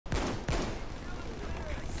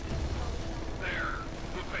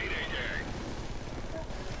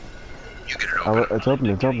open. It's open,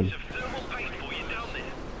 it's open.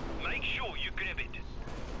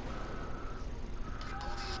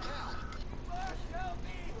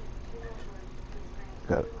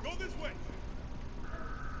 Got it.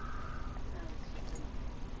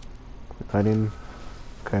 Hiding.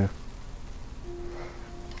 Okay.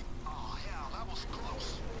 Oh, hell, that was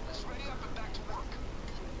close. Let's ready up and back to work.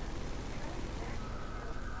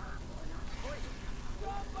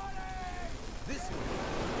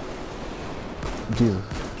 Jesus.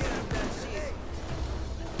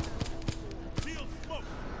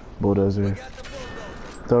 Bulldozer.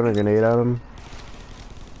 Throwing a grenade at him.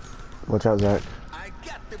 Watch out, Zach.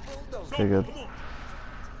 Okay, good.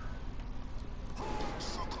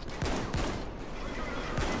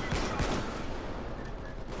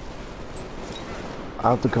 I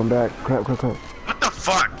have to come back. Crap, crap, crap. What the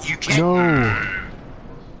fuck? You can't. No.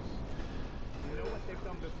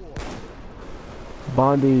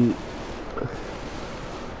 Bondi.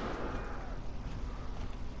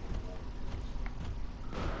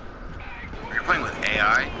 You're playing with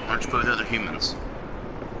AI. Why don't you play with other humans?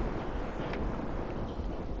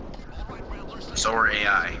 So are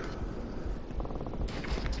AI.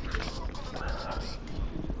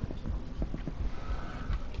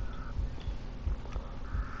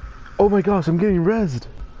 Oh my gosh, I'm getting rezzed.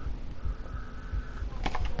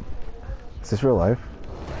 Is this real life?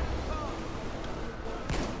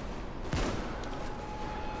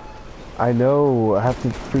 I know, I have to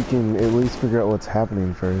freaking at least figure out what's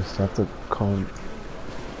happening first. I have to calm.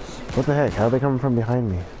 What the heck? How are they coming from behind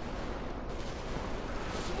me?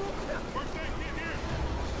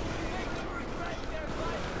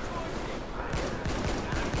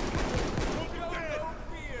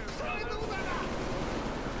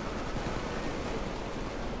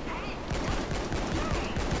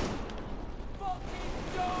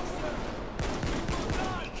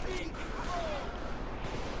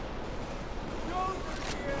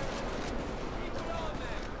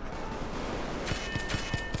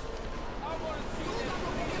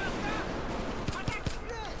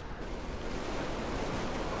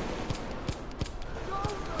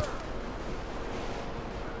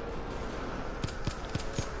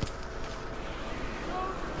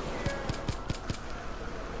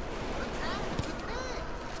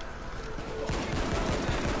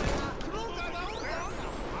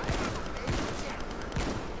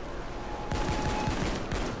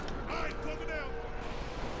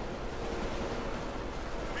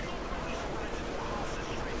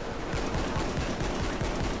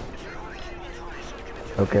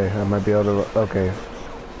 Okay, I might be able to. Okay.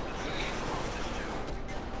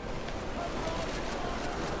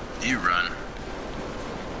 You run.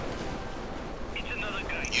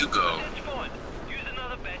 You go.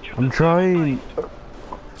 I'm trying.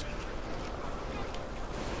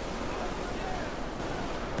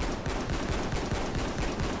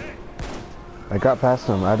 I got past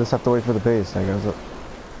him. I just have to wait for the base. I guess.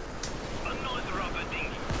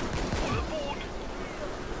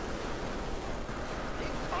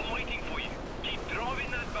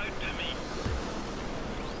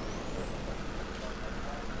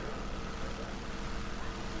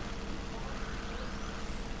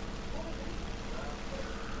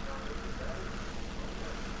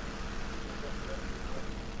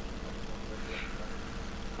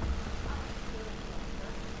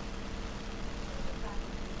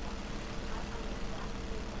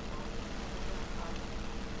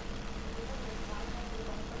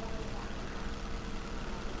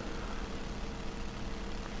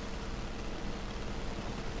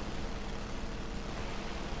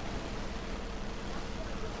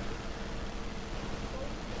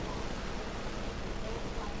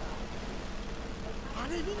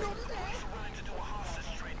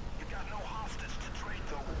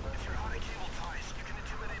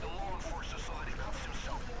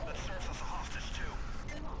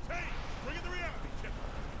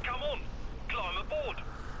 Come on, climb aboard.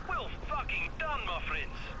 Well fucking done, my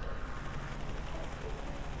friends.